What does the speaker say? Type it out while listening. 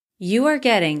You are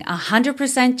getting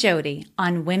 100% Jody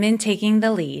on Women Taking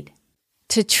the Lead.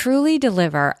 To truly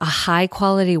deliver a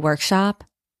high-quality workshop,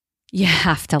 you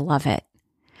have to love it.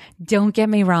 Don't get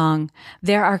me wrong,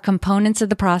 there are components of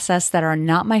the process that are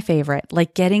not my favorite,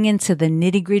 like getting into the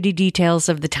nitty-gritty details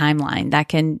of the timeline that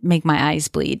can make my eyes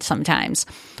bleed sometimes.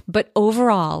 But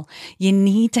overall, you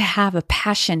need to have a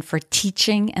passion for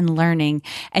teaching and learning,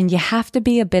 and you have to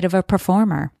be a bit of a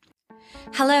performer.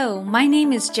 Hello, my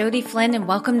name is Jody Flynn and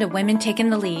welcome to Women Taking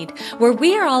the Lead, where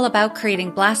we are all about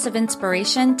creating blasts of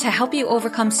inspiration to help you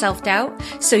overcome self-doubt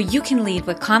so you can lead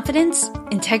with confidence,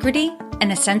 integrity,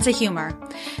 and a sense of humor.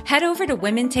 Head over to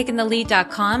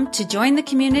womentakingthelead.com to join the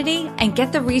community and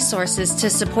get the resources to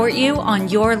support you on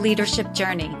your leadership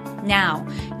journey. Now,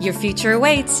 your future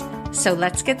awaits, so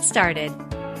let's get started.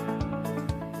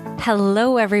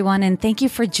 Hello, everyone, and thank you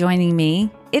for joining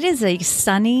me. It is a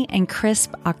sunny and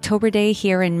crisp October day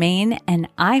here in Maine, and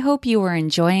I hope you are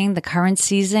enjoying the current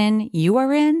season you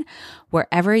are in,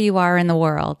 wherever you are in the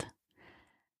world.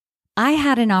 I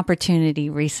had an opportunity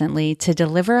recently to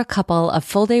deliver a couple of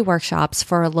full-day workshops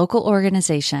for a local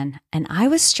organization, and I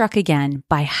was struck again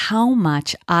by how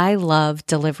much I love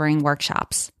delivering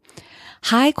workshops.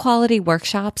 High-quality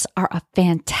workshops are a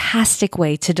fantastic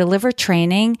way to deliver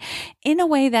training in a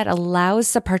way that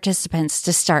allows the participants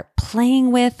to start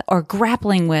playing with or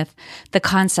grappling with the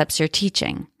concepts you're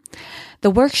teaching. The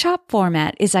workshop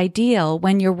format is ideal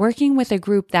when you're working with a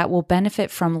group that will benefit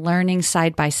from learning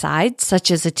side by side, such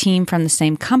as a team from the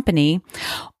same company,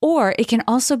 or it can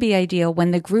also be ideal when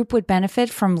the group would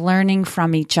benefit from learning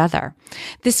from each other.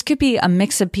 This could be a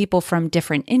mix of people from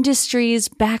different industries,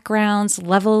 backgrounds,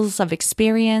 levels of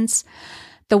experience.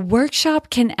 The workshop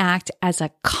can act as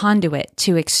a conduit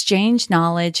to exchange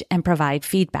knowledge and provide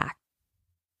feedback.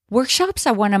 Workshops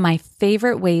are one of my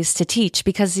favorite ways to teach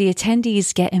because the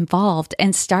attendees get involved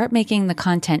and start making the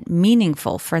content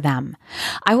meaningful for them.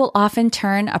 I will often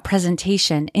turn a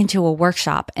presentation into a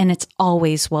workshop, and it's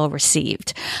always well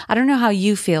received. I don't know how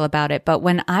you feel about it, but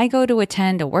when I go to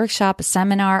attend a workshop, a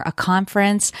seminar, a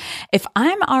conference, if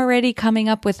I'm already coming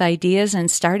up with ideas and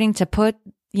starting to put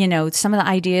some of the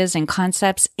ideas and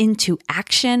concepts into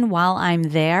action while I'm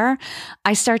there,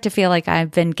 I start to feel like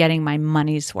I've been getting my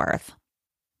money's worth.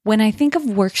 When I think of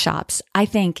workshops, I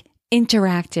think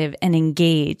interactive and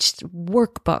engaged,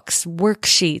 workbooks,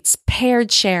 worksheets,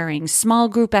 paired sharing, small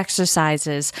group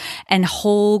exercises, and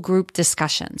whole group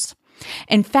discussions.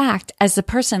 In fact, as the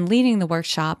person leading the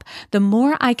workshop, the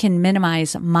more I can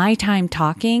minimize my time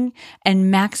talking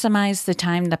and maximize the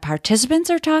time the participants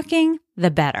are talking,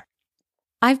 the better.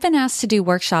 I've been asked to do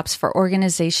workshops for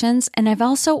organizations, and I've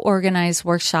also organized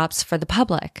workshops for the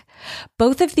public.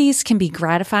 Both of these can be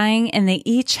gratifying, and they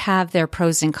each have their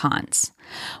pros and cons.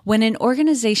 When an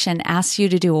organization asks you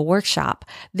to do a workshop,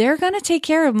 they're going to take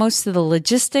care of most of the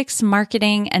logistics,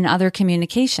 marketing, and other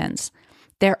communications.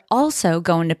 They're also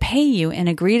going to pay you an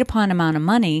agreed upon amount of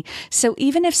money, so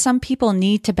even if some people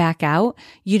need to back out,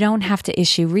 you don't have to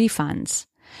issue refunds.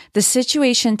 The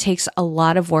situation takes a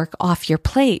lot of work off your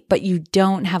plate, but you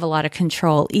don't have a lot of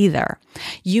control either.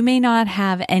 You may not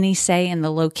have any say in the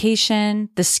location,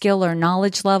 the skill or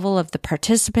knowledge level of the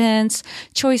participants,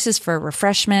 choices for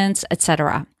refreshments,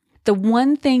 etc. The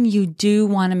one thing you do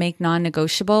want to make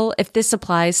non-negotiable, if this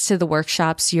applies to the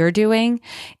workshops you're doing,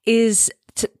 is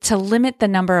to limit the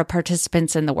number of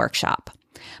participants in the workshop.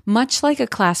 Much like a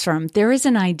classroom, there is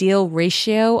an ideal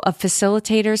ratio of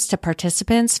facilitators to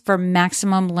participants for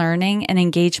maximum learning and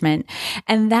engagement,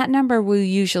 and that number will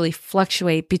usually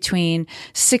fluctuate between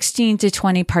 16 to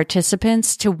 20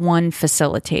 participants to one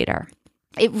facilitator.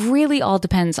 It really all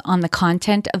depends on the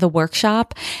content of the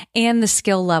workshop and the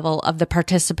skill level of the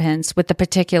participants with the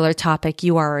particular topic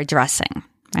you are addressing,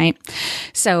 right?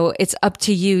 So it's up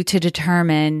to you to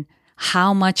determine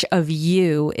how much of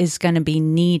you is going to be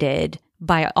needed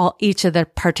by each of the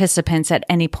participants at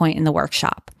any point in the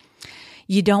workshop.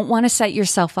 You don't want to set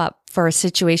yourself up for a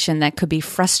situation that could be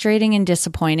frustrating and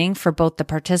disappointing for both the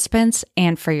participants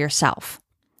and for yourself.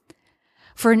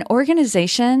 For an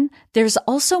organization, there's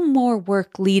also more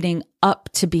work leading up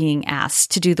to being asked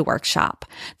to do the workshop.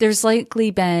 There's likely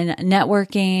been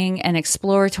networking and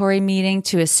exploratory meeting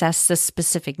to assess the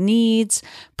specific needs,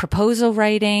 proposal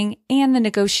writing, and the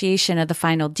negotiation of the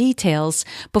final details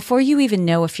before you even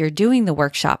know if you're doing the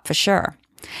workshop for sure.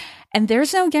 And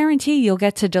there's no guarantee you'll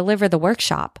get to deliver the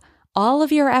workshop. All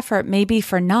of your effort may be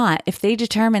for naught if they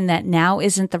determine that now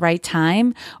isn't the right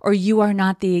time or you are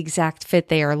not the exact fit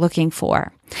they are looking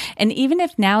for. And even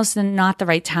if now's not the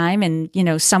right time and,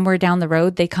 somewhere down the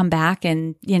road they come back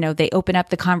and, they open up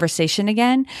the conversation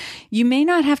again, you may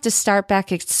not have to start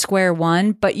back at square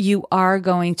one, but you are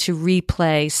going to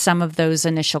replay some of those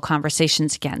initial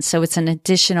conversations again. So it's an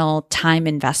additional time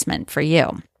investment for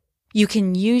you. You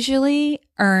can usually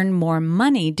earn more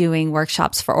money doing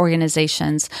workshops for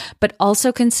organizations, but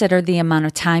also consider the amount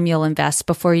of time you'll invest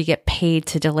before you get paid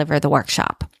to deliver the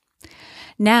workshop.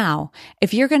 Now,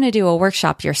 if you're going to do a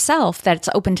workshop yourself that's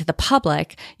open to the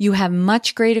public, you have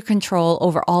much greater control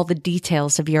over all the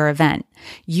details of your event.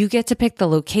 You get to pick the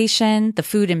location, the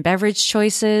food and beverage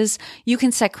choices. You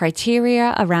can set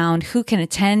criteria around who can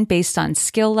attend based on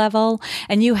skill level,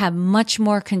 and you have much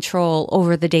more control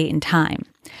over the date and time.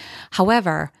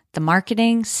 However, the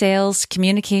marketing, sales,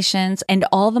 communications, and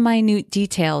all the minute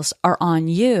details are on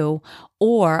you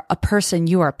or a person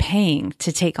you are paying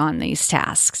to take on these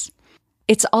tasks.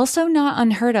 It's also not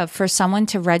unheard of for someone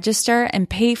to register and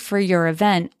pay for your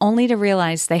event only to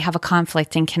realize they have a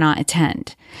conflict and cannot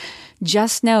attend.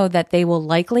 Just know that they will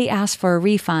likely ask for a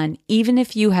refund even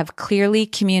if you have clearly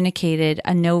communicated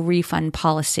a no refund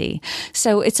policy.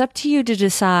 So it's up to you to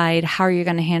decide how you're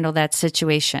going to handle that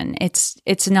situation.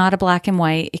 It's not a black and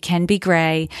white. It can be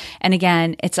gray. And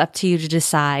again, it's up to you to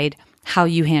decide how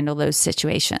you handle those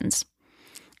situations.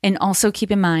 And also keep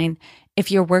in mind, if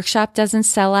your workshop doesn't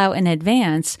sell out in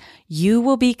advance, you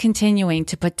will be continuing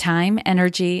to put time,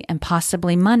 energy, and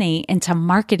possibly money into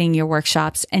marketing your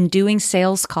workshops and doing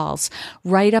sales calls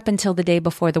right up until the day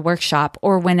before the workshop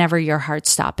or whenever your hard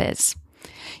stop is.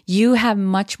 You have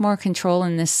much more control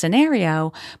in this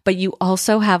scenario, but you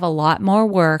also have a lot more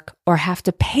work or have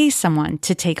to pay someone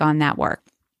to take on that work.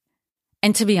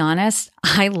 And to be honest,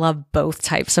 I love both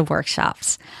types of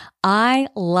workshops. I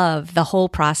love the whole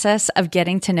process of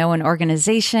getting to know an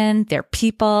organization, their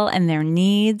people, and their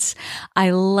needs. I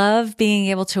love being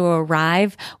able to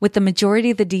arrive with the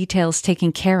majority of the details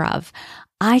taken care of.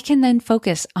 I can then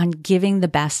focus on giving the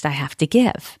best I have to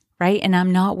give, right? And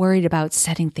I'm not worried about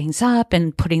setting things up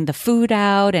and putting the food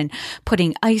out and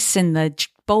putting ice in the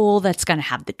bowl that's going to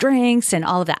have the drinks and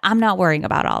all of that. I'm not worrying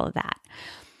about all of that.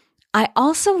 I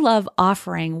also love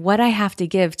offering what I have to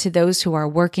give to those who are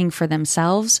working for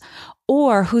themselves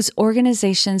or whose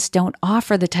organizations don't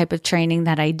offer the type of training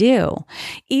that I do,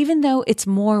 even though it's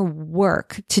more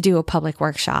work to do a public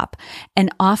workshop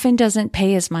and often doesn't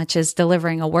pay as much as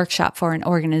delivering a workshop for an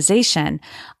organization.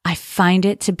 I find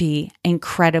it to be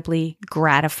incredibly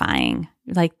gratifying.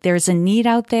 Like there's a need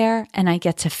out there and I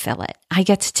get to fill it. I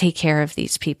get to take care of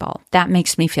these people. That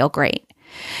makes me feel great.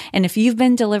 And if you've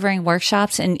been delivering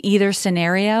workshops in either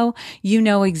scenario, you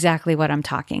know exactly what I'm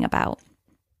talking about.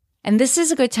 And this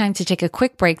is a good time to take a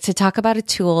quick break to talk about a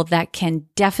tool that can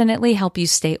definitely help you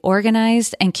stay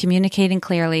organized and communicating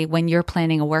clearly when you're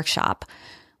planning a workshop.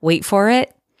 Wait for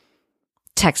it.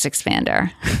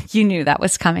 TextExpander. You knew that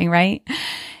was coming, right?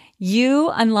 You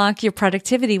unlock your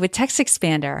productivity with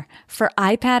TextExpander. For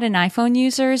iPad and iPhone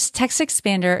users,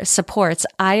 TextExpander supports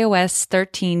iOS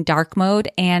 13 dark mode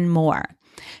and more.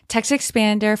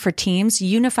 TextExpander for Teams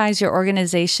unifies your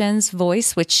organization's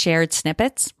voice with shared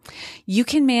snippets. You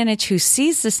can manage who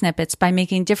sees the snippets by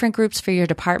making different groups for your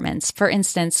departments. For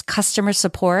instance, customer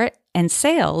support and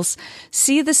sales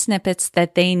see the snippets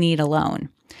that they need alone.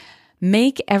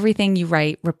 Make everything you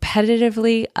write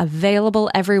repetitively available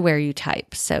everywhere you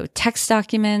type. So text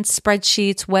documents,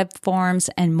 spreadsheets, web forms,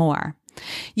 and more.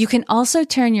 You can also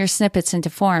turn your snippets into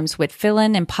forms with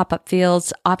fill-in and pop-up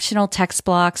fields, optional text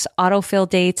blocks, autofill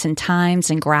dates and times,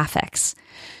 and graphics.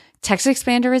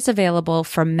 TextExpander is available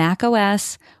for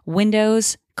macOS,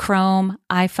 Windows, Chrome,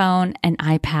 iPhone, and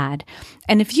iPad.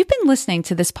 And if you've been listening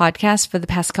to this podcast for the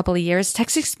past couple of years,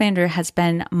 TextExpander has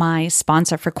been my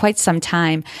sponsor for quite some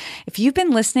time. If you've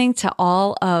been listening to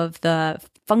all of the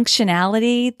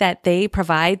functionality that they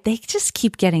provide, they just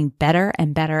keep getting better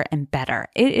and better and better.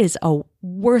 It is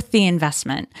worth the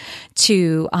investment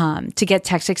to get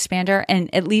TextExpander and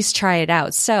at least try it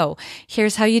out. So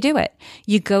here's how you do it.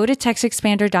 You go to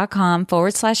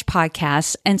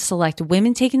textexpander.com/podcast and select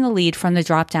Women Taking the Lead from the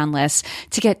drop-down list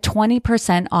to get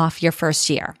 20% off your first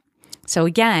year. So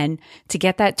again, to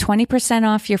get that 20%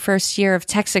 off your first year of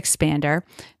TextExpander,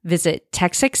 visit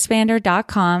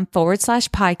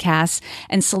textexpander.com/podcast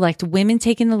and select Women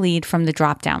Taking the Lead from the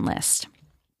drop-down list.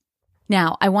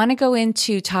 Now, I want to go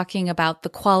into talking about the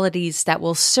qualities that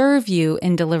will serve you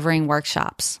in delivering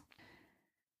workshops.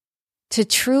 To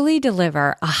truly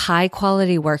deliver a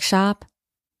high-quality workshop,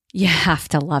 you have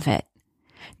to love it.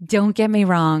 Don't get me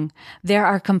wrong. There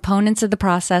are components of the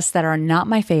process that are not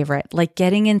my favorite, like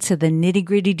getting into the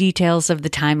nitty-gritty details of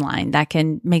the timeline. That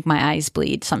can make my eyes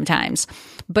bleed sometimes.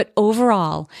 But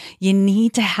overall, you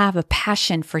need to have a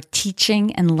passion for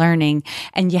teaching and learning,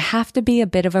 and you have to be a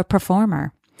bit of a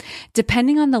performer.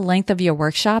 Depending on the length of your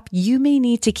workshop, you may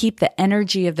need to keep the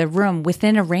energy of the room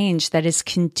within a range that is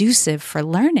conducive for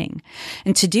learning.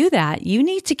 And to do that, you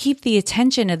need to keep the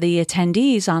attention of the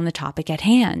attendees on the topic at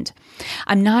hand.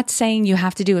 I'm not saying you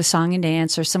have to do a song and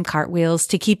dance or some cartwheels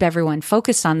to keep everyone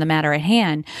focused on the matter at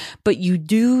hand, but you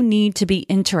do need to be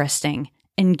interesting,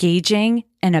 engaging,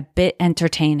 and a bit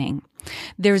entertaining.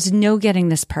 There's no getting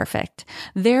this perfect.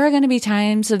 There are going to be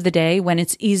times of the day when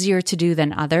it's easier to do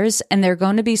than others, and there are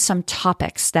going to be some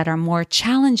topics that are more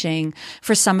challenging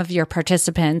for some of your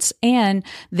participants, and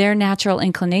their natural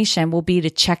inclination will be to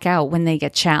check out when they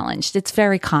get challenged. It's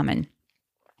very common.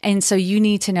 And so you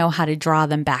need to know how to draw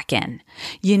them back in.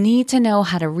 You need to know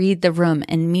how to read the room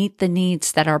and meet the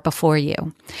needs that are before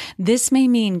you. This may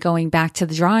mean going back to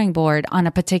the drawing board on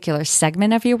a particular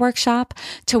segment of your workshop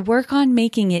to work on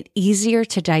making it easier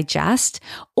to digest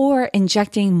or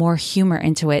injecting more humor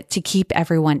into it to keep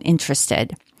everyone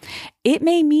interested. It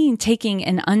may mean taking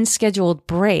an unscheduled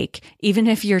break, even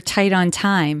if you're tight on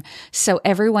time, so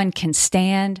everyone can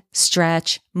stand,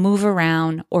 stretch, move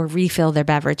around, or refill their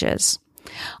beverages.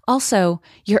 Also,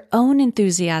 your own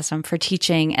enthusiasm for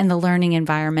teaching and the learning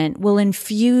environment will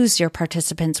infuse your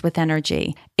participants with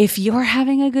energy. If you're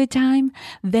having a good time,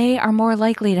 they are more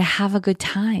likely to have a good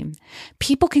time.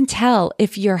 People can tell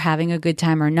if you're having a good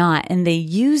time or not, and they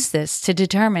use this to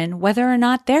determine whether or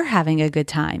not they're having a good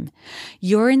time.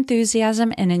 Your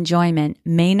enthusiasm and enjoyment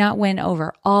may not win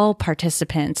over all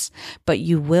participants, but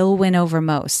you will win over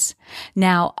most.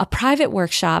 Now, a private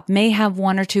workshop may have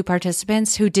one or two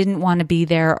participants who didn't want to be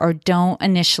there or don't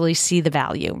initially see the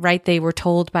value, right? They were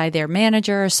told by their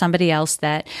manager or somebody else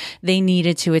that they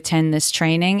needed to attend this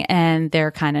training and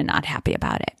they're kind of not happy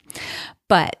about it.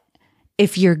 But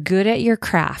if you're good at your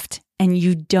craft and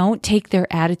you don't take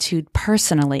their attitude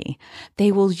personally,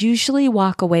 they will usually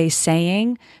walk away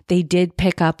saying they did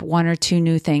pick up one or two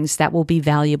new things that will be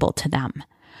valuable to them.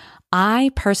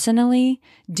 I personally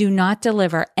do not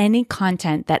deliver any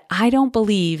content that I don't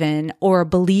believe in or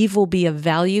believe will be of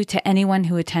value to anyone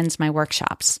who attends my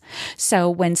workshops. So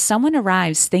when someone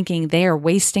arrives thinking they are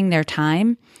wasting their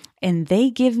time and they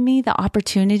give me the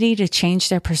opportunity to change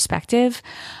their perspective,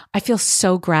 I feel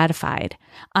so gratified.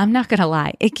 I'm not going to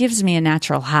lie, it gives me a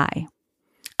natural high.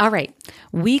 All right,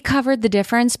 we covered the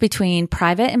difference between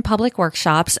private and public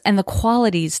workshops and the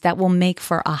qualities that will make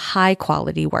for a high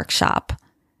quality workshop.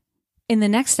 In the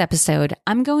next episode,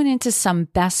 I'm going into some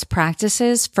best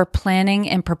practices for planning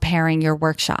and preparing your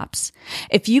workshops.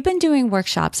 If you've been doing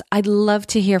workshops, I'd love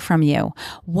to hear from you.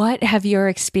 What have your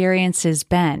experiences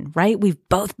been, right? We've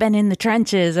both been in the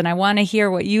trenches and I want to hear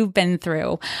what you've been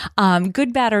through.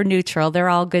 Good, bad, or neutral, they're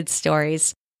all good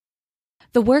stories.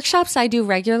 The workshops I do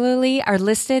regularly are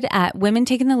listed at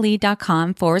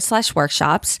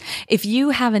womentakingthelead.com/workshops. If you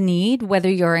have a need, whether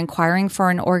you're inquiring for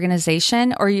an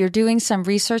organization or you're doing some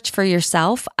research for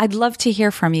yourself, I'd love to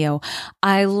hear from you.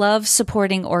 I love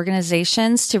supporting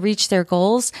organizations to reach their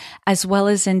goals as well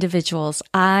as individuals.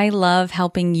 I love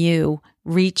helping you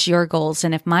reach your goals.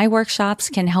 And if my workshops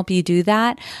can help you do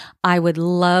that, I would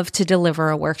love to deliver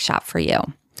a workshop for you.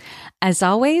 As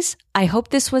always, I hope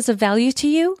this was of value to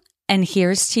you. And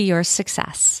here's to your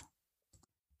success.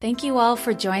 Thank you all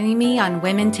for joining me on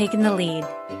Women Taking the Lead.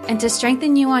 And to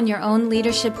strengthen you on your own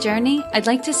leadership journey, I'd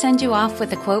like to send you off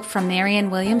with a quote from Marianne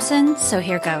Williamson, so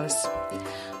here goes.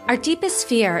 Our deepest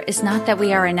fear is not that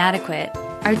we are inadequate.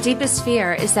 Our deepest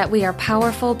fear is that we are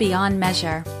powerful beyond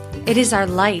measure. It is our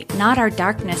light, not our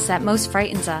darkness, that most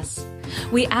frightens us.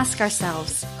 We ask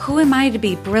ourselves, who am I to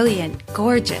be brilliant,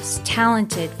 gorgeous,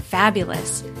 talented,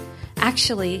 fabulous?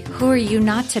 Actually, who are you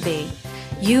not to be?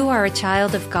 You are a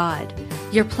child of God.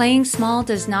 Your playing small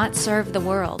does not serve the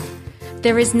world.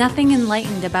 There is nothing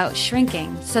enlightened about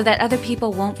shrinking so that other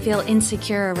people won't feel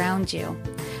insecure around you.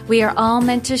 We are all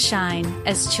meant to shine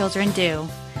as children do.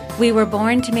 We were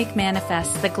born to make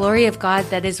manifest the glory of God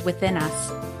that is within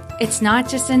us. It's not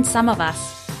just in some of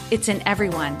us, it's in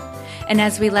everyone. And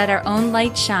as we let our own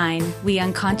light shine, we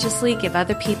unconsciously give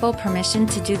other people permission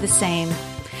to do the same.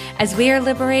 As we are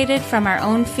liberated from our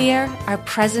own fear, our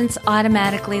presence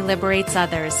automatically liberates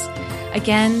others.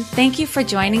 Again, thank you for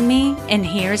joining me, and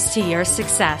here's to your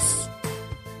success.